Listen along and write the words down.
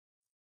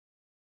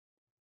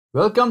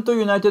Welcome to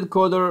United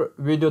Coder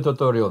video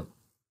tutorial.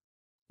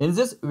 In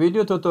this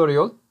video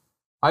tutorial,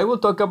 I will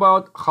talk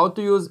about how to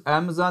use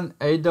Amazon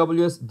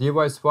AWS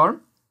device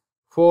farm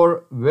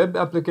for web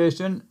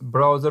application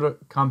browser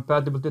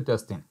compatibility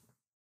testing.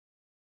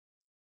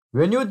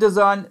 When you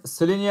design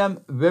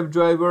Selenium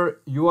WebDriver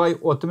UI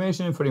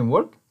automation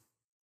framework,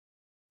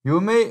 you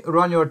may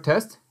run your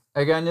test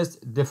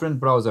against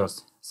different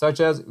browsers such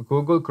as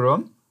Google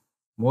Chrome,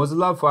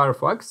 Mozilla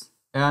Firefox,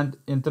 and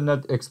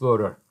Internet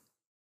Explorer.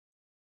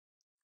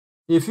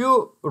 If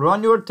you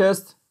run your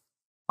test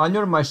on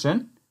your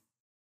machine,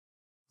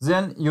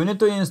 then you need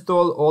to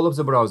install all of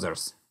the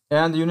browsers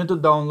and you need to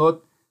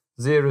download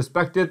the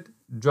respected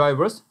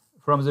drivers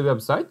from the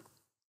website,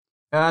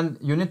 and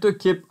you need to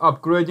keep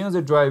upgrading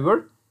the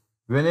driver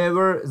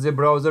whenever the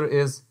browser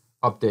is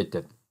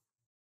updated.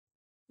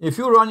 If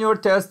you run your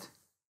test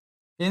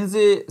in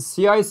the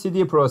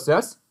CI/CD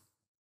process,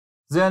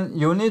 then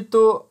you need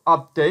to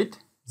update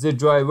the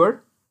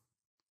driver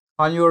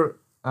on your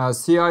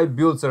CI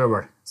build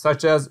server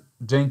such as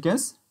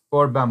Jenkins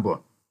or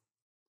Bamboo.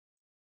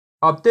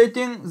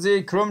 Updating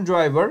the Chrome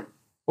driver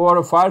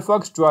or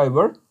Firefox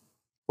driver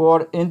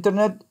or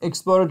Internet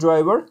Explorer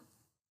driver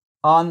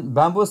on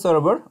Bamboo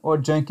server or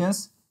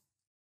Jenkins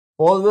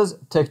always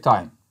take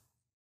time,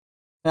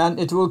 and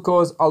it will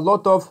cause a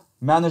lot of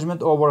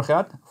management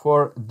overhead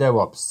for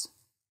DevOps.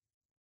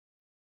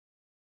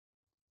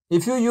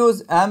 If you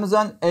use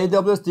Amazon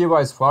AWS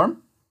device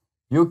farm,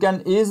 you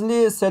can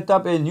easily set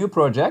up a new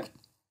project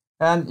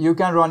and you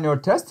can run your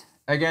test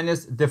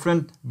against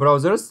different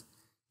browsers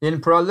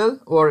in parallel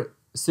or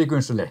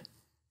sequentially.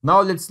 Now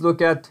let's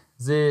look at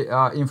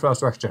the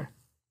infrastructure.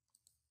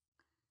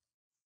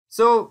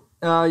 So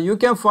you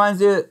can find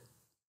the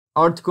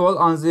article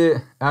on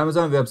the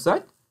Amazon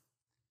website.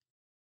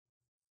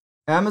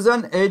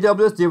 Amazon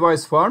AWS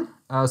device farm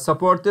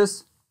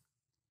supports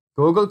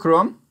Google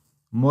Chrome,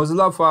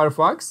 Mozilla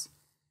Firefox,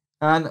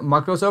 and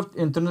Microsoft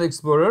Internet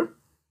Explorer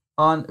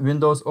on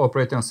Windows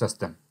operating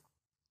system.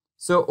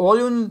 So all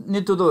you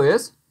need to do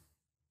is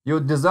you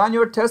design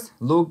your test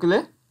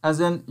locally and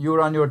then you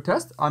run your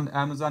test on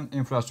Amazon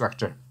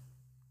infrastructure.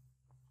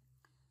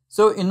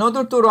 So in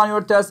order to run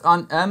your test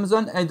on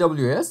Amazon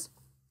AWS,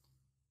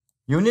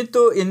 you need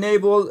to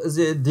enable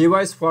the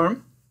device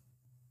farm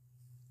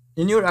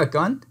in your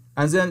account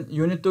and then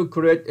you need to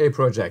create a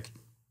project.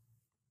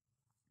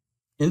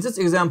 In this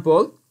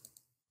example,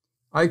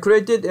 I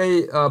created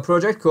a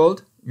project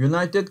called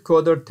United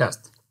Coder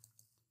Test.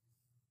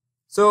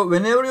 So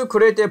whenever you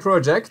create a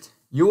project,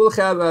 you will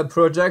have a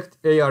project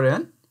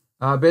ARN,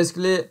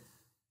 basically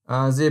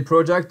the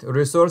project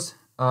resource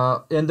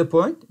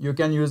endpoint. You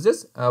can use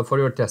this for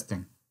your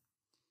testing.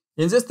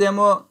 In this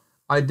demo,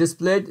 I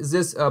displayed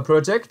this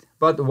project,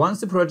 but once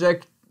the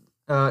project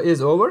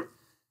is over,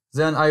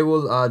 then I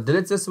will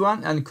delete this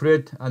one and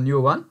create a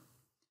new one.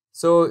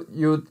 So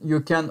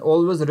you can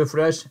always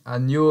refresh a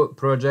new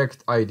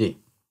project ID.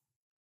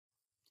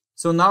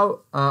 So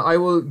now I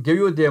will give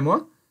you a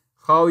demo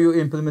how you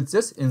implement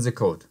this in the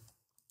code.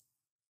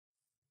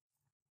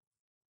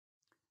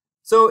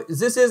 So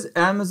this is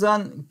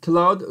Amazon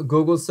Cloud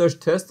Google Search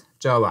Test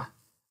Java.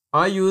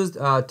 I used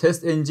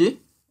TestNG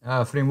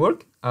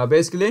framework.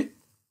 Basically,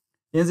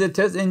 in the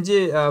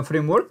TestNG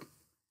framework,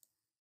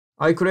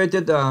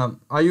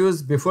 I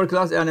use before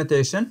class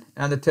annotation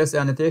and the test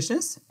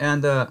annotations,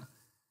 and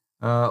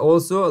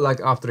also like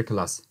after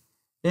class.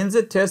 In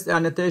the test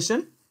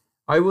annotation,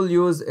 I will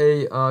use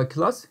a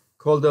class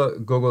called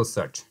Google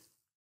Search.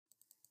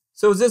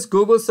 So this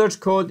Google Search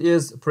code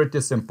is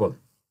pretty simple.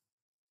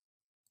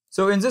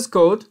 So in this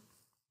code,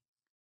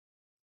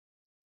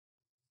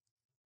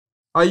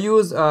 I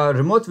use a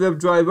remote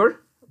WebDriver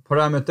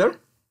parameter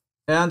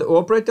and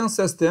operating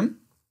system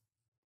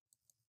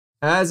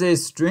as a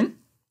string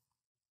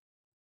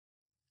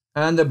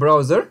and a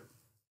browser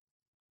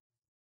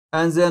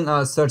and then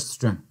a search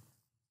string.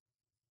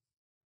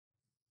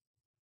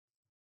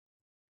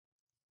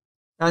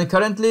 And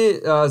currently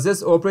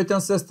this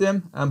operating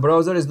system and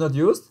browser is not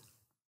used,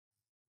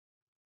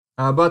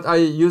 but I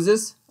use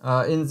this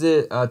in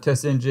the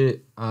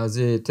TestNG,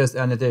 the test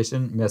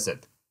annotation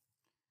method.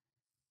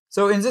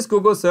 So in this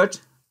Google search,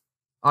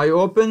 I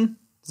open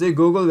the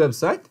Google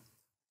website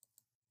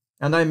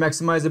and I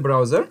maximize the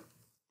browser.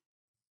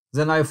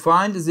 Then I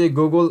find the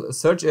Google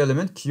search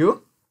element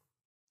Q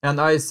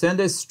and I send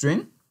a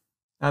string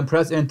and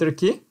press enter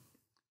key,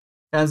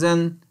 and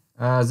then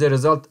the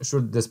result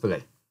should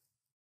display.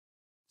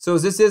 So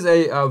this is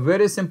a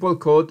very simple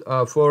code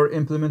for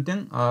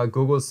implementing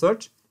Google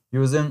search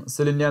using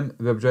Selenium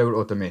WebDriver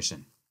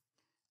automation.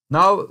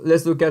 Now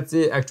let's look at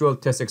the actual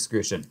test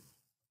execution.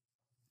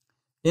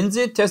 In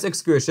the test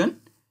execution,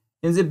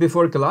 in the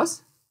before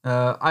class,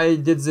 I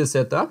did the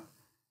setup.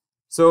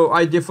 So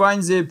I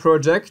defined the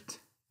project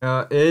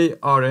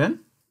ARN,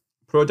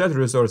 project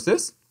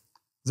resources.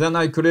 Then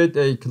I create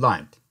a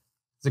client.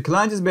 The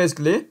client is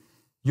basically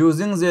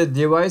using the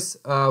device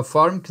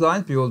farm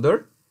client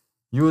builder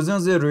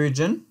using the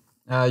region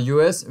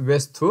US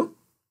West 2,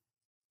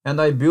 and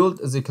I build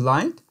the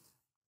client.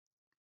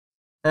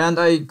 and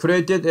I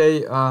created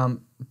a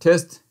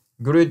test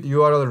grid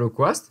URL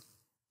request.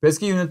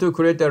 Basically, you need to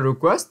create a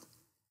request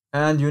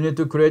and you need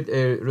to create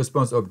a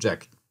response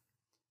object.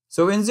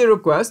 So in the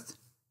request,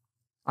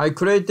 I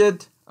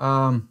created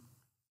a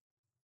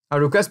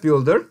request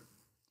builder,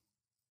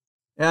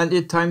 and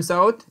it times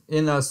out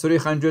in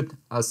 300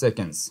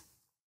 seconds.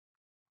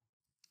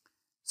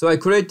 So I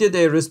created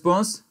a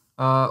response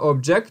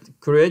object,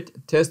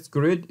 create test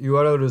grid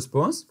URL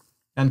response,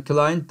 and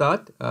client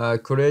dot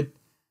create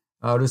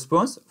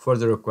response for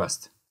the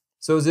request.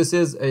 So this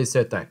is a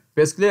set type.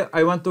 Basically,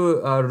 I want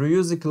to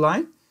reuse the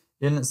client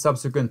in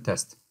subsequent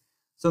test.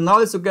 So now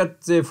let's look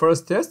at the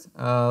first test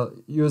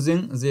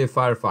using the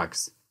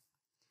Firefox.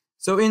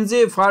 So in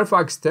the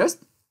Firefox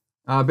test,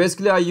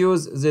 basically I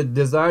use the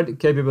desired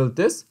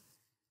capabilities.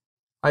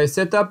 I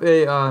set up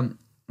a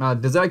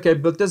desired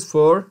capabilities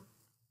for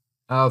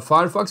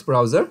Firefox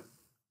browser,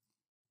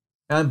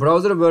 and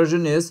browser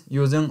version is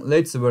using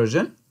latest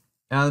version,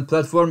 and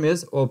platform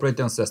is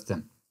operating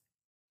system.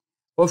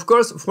 Of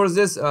course, for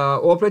this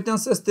operating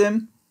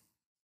system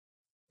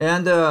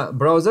and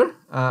browser,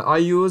 I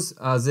use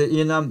the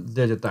enum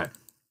data type.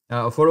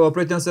 For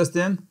operating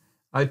system,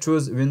 I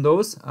choose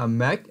Windows,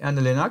 Mac, and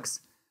Linux.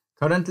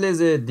 Currently,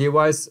 the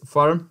device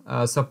farm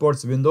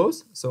supports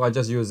Windows, so I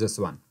just use this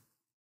one.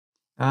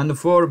 And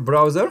for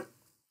browser,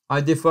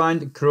 I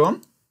defined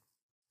Chrome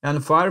and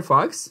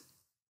Firefox,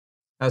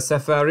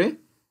 Safari,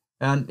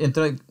 and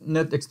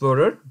Internet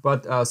Explorer,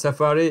 but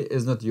Safari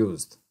is not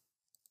used.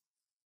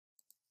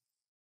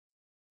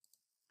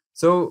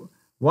 So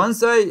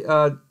once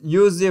I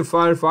use the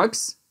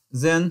Firefox,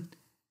 then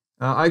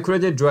I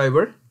create a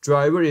driver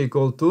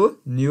equal to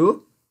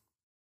new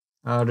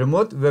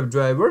remote web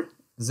driver,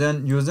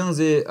 then using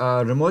the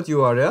remote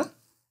URL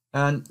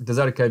and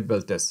desired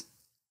capabilities.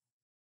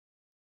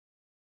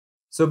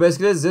 So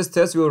basically this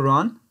test will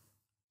run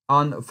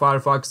on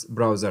Firefox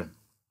browser.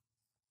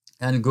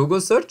 And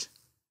Google search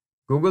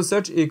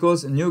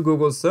equals new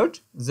Google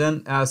search,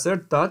 then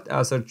assert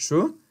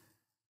true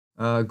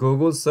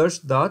Google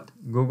search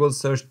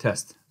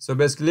test. So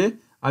basically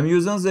I'm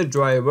using the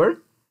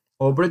driver,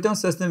 operating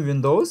system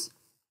Windows,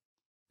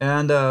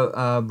 and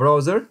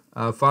browser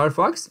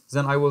Firefox,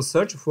 then I will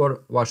search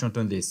for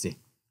Washington DC.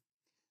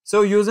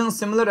 So using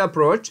similar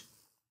approach,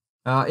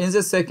 in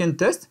the second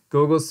test,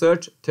 Google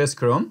search test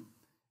Chrome.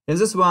 In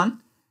this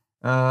one,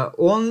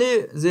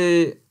 only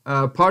the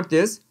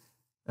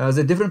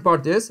the different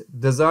part is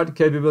desired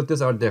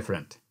capabilities are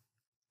different.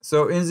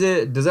 So in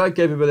the desired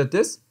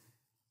capabilities,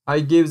 I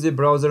give the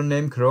browser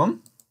name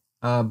Chrome,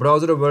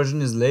 browser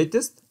version is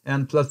latest,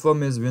 and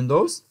platform is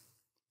Windows.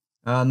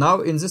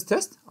 Now in this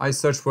test, I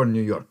search for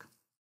New York.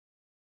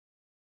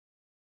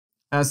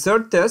 And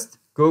third test,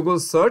 Google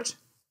search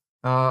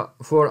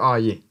for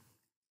IE.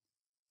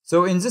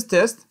 So in this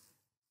test,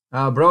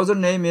 browser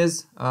name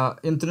is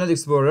Internet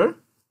Explorer,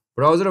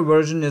 browser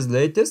version is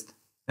latest,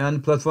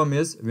 and platform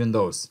is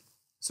Windows.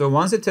 So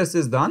once the test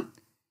is done,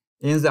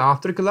 in the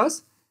after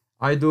class,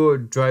 I do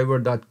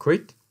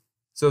driver.quit.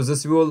 So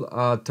this will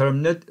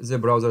terminate the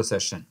browser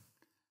session.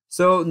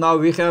 So now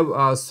we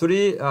have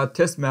 3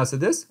 test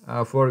messages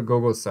for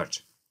Google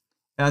search.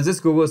 And this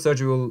Google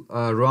search will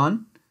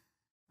run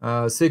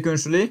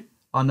sequentially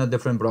on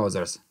different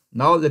browsers.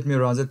 Now let me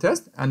run the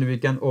test and we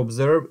can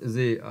observe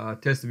the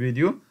test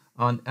video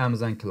on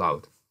Amazon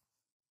Cloud.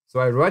 So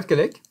I right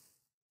click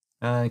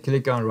and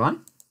click on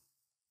run.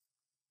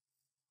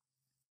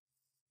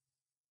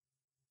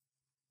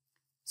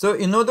 So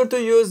in order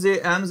to use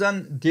the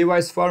Amazon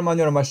device farm on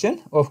your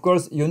machine, of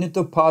course, you need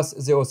to pass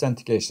the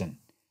authentication.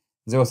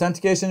 The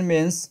authentication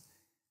means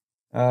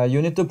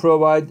you need to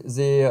provide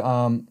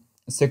the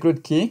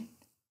secret key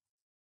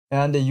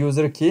and the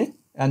user key,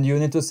 and you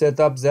need to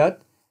set up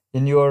that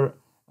in your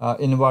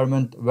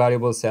environment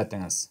variable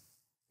settings,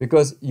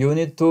 because you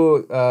need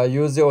to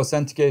use the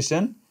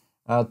authentication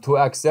to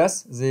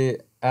access the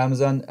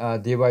Amazon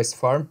device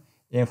farm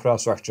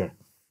infrastructure.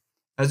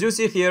 As you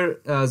see here,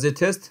 the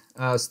test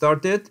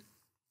started.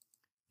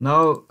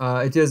 Now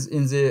it is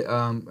in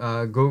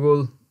the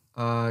Google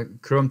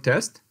Chrome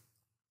test.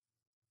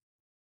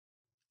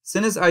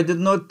 Since I did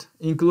not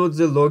include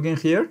the login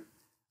here,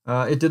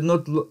 it did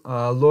not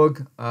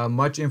log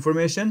much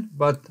information,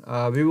 but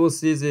we will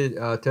see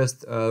the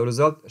test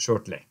result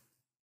shortly.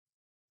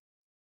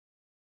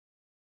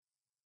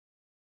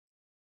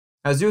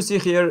 As you see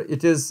here,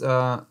 it is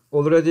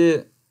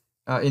already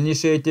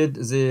initiated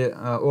the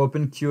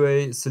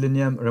OpenQA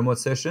Selenium remote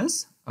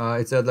sessions.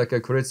 It's like a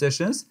create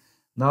sessions.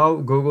 Now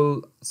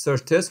Google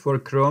search test for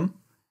Chrome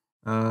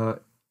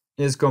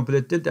is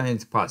completed and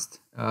it passed.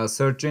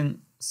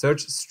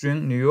 Search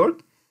string New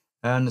York,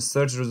 and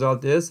search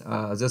result is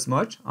this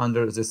much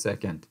under this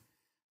second.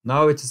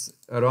 Now it is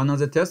running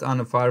the test on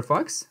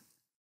Firefox.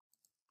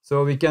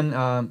 So we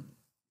can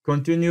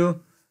continue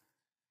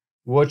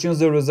watching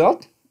the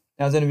result,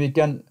 and then we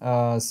can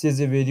see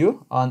the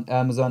video on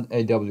Amazon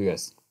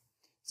AWS.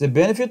 The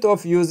benefit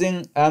of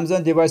using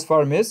Amazon device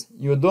farm is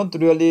you don't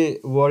really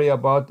worry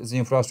about the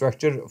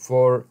infrastructure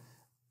for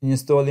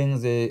installing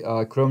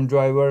the Chrome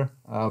driver,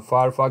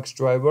 Firefox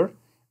driver,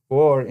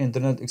 or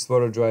Internet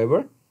Explorer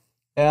driver.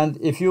 And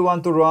if you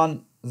want to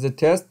run the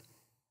test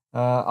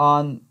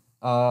on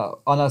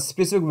a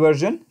specific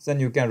version, then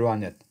you can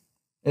run it.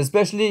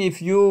 Especially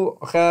if you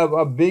have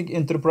a big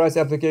enterprise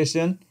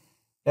application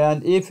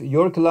and if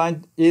your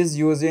client is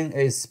using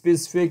a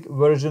specific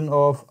version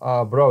of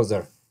a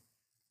browser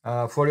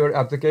for your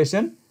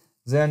application,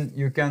 then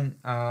you can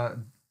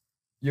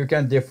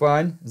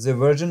define the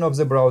version of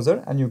the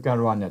browser and you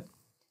can run it.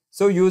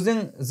 So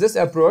using this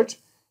approach,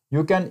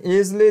 you can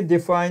easily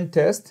define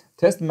test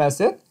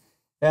method,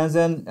 and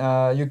then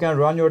you can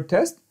run your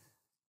test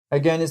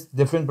against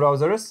different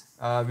browsers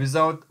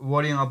without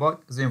worrying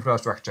about the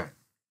infrastructure.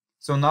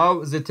 So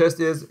now the test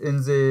is in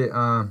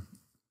the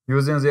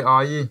using the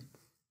IE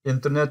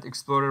Internet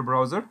Explorer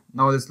browser.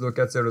 Now let's look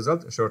at the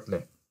result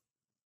shortly.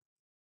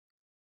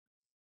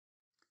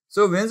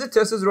 So when the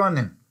test is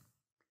running,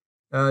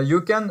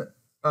 you can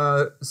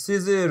see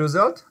the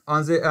result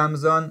on the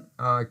Amazon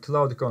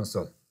Cloud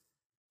Console.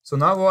 So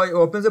now I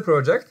open the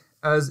project.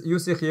 As you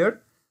see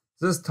here,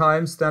 this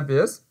timestamp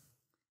is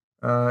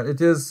it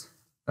is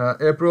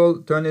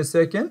April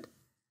 22nd.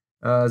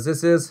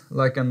 This is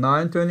like a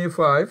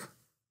 9:25.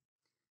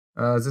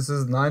 This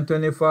is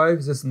 9:25.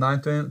 This is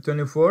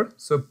 9:24.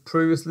 So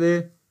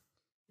previously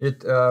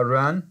it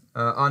ran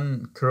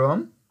on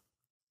Chrome,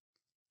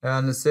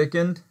 and the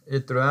second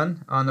it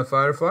ran on a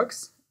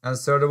Firefox, and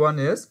third one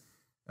is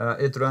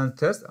it ran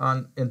test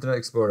on Internet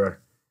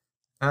Explorer.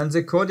 And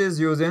the code is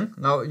using,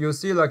 now you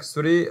see like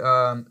 3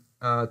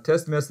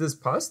 test messages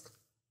passed.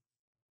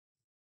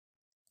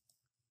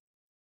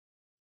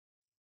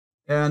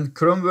 And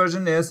Chrome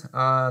version is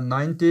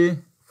 90,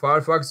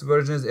 Firefox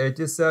version is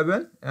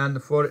 87,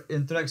 and for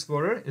Internet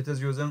Explorer it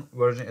is using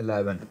version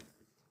 11.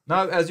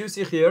 Now as you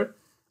see here,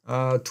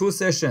 2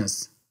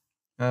 sessions.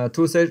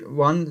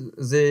 One,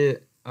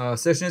 the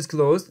session is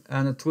closed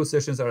and 2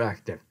 sessions are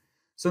active.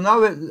 So now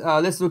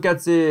let's look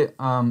at the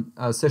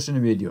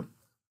session video.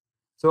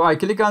 So I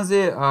click on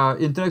the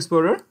Internet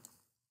Explorer,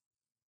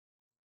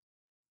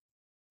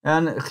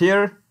 and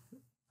here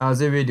are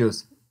the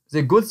videos.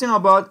 The good thing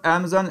about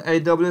Amazon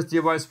AWS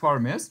device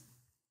farm is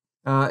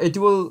it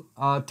will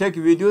take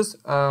videos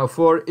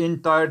for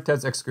entire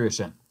test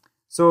execution.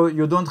 So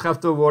you don't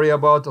have to worry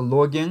about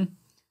logging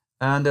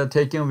and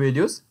taking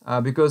videos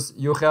because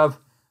you have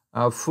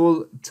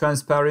full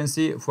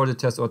transparency for the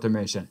test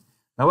automation.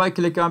 Now I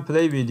click on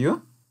play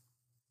video.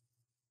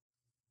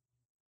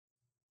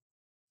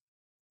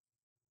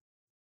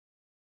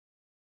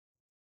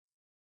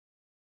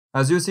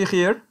 As you see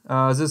here,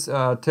 this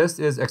test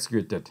is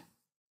executed.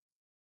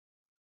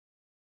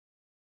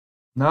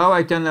 Now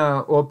I can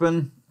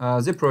open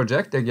the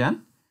project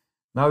again.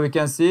 Now we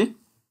can see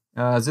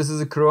this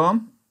is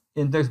Chrome,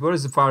 Internet Explorer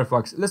is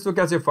Firefox. Let's look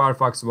at the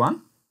Firefox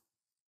one.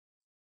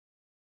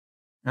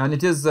 And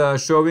it is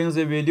showing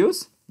the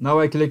videos.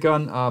 Now I click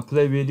on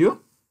play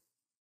video.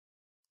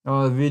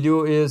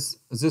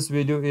 This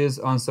video is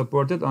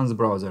unsupported on the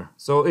browser.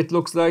 So it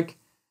looks like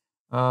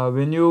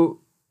when you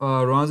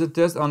run the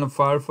test on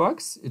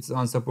Firefox, it's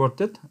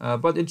unsupported,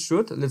 but it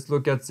should. Let's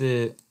look at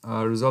the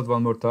result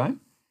one more time.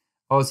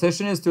 Our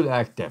session is still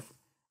active.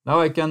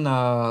 Now I can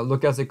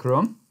look at the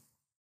Chrome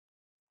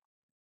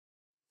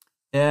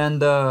and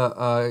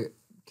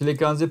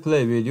click on the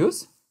play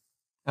videos.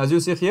 As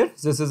you see here,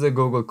 this is a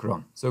Google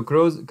Chrome. So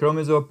Chrome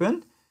is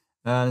opened,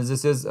 and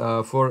this is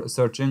for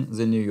searching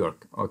the New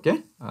York.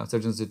 Okay,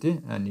 searching city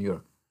and New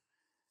York.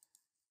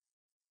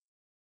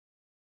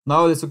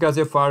 Now let's look at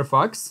the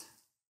Firefox.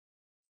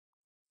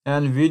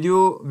 And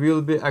video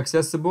will be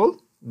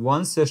accessible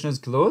once session is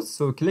closed.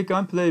 So click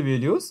on play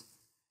videos.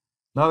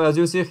 Now as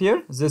you see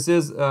here,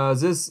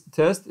 this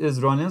test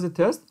is running the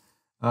test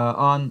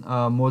on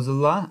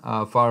Mozilla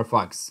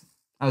Firefox.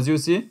 As you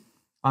see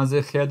on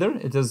the header,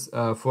 it is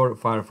for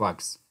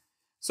Firefox.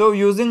 So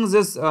using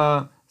this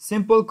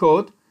simple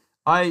code,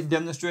 I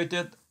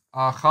demonstrated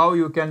how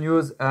you can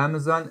use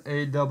Amazon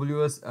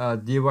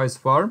AWS device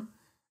farm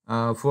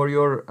for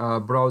your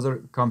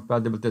browser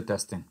compatibility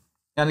testing.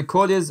 And the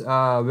code is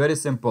very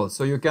simple.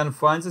 So you can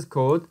find this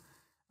code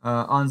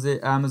on the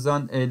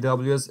Amazon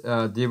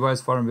AWS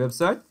device farm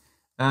website.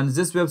 And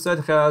this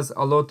website has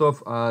a lot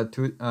of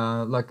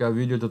like a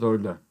video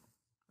tutorial.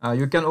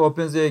 You can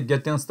open the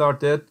getting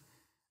started.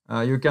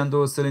 You can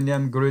do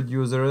Selenium grid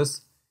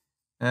users.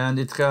 And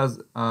it has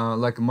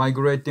like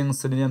migrating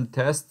Selenium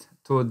test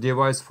to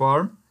device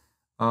farm,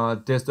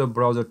 desktop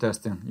browser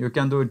testing. You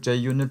can do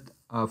JUnit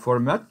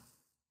format.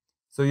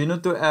 So you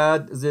need to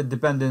add the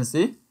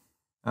dependency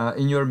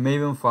in your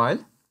Maven file,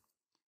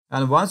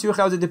 and once you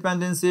have the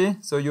dependency,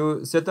 so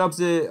you set up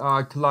the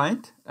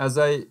client as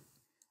I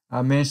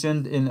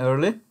mentioned in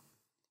early,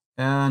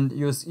 and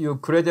you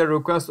create a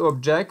request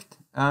object,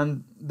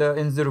 and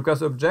in the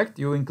request object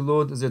you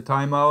include the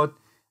timeout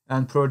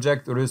and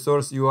project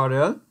resource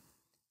URL.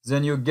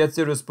 Then you get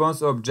the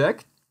response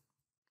object,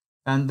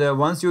 and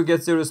once you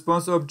get the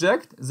response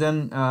object,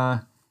 then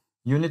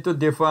you need to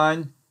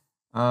define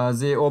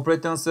the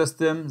operating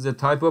system, the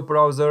type of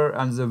browser,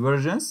 and the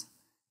versions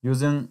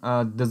using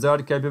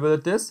desired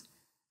capabilities.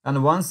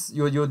 And once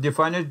you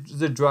define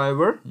the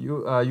driver,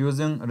 you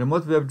using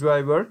remote web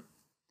driver,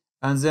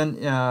 and then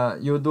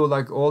you do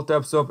like all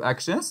types of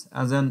actions,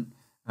 and then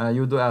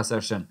you do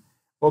assertion.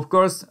 Of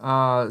course,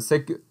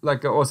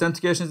 like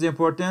authentication is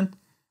important.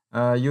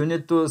 You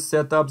need to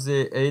set up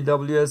the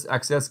AWS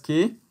access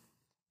key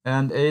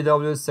and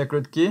AWS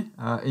secret key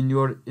in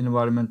your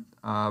environment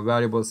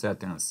variable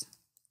settings.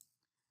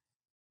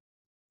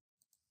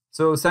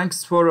 So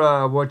thanks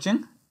for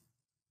watching.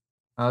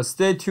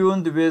 Stay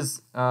tuned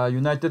with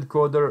United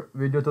Coder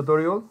video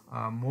tutorial.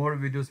 More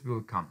videos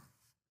will come.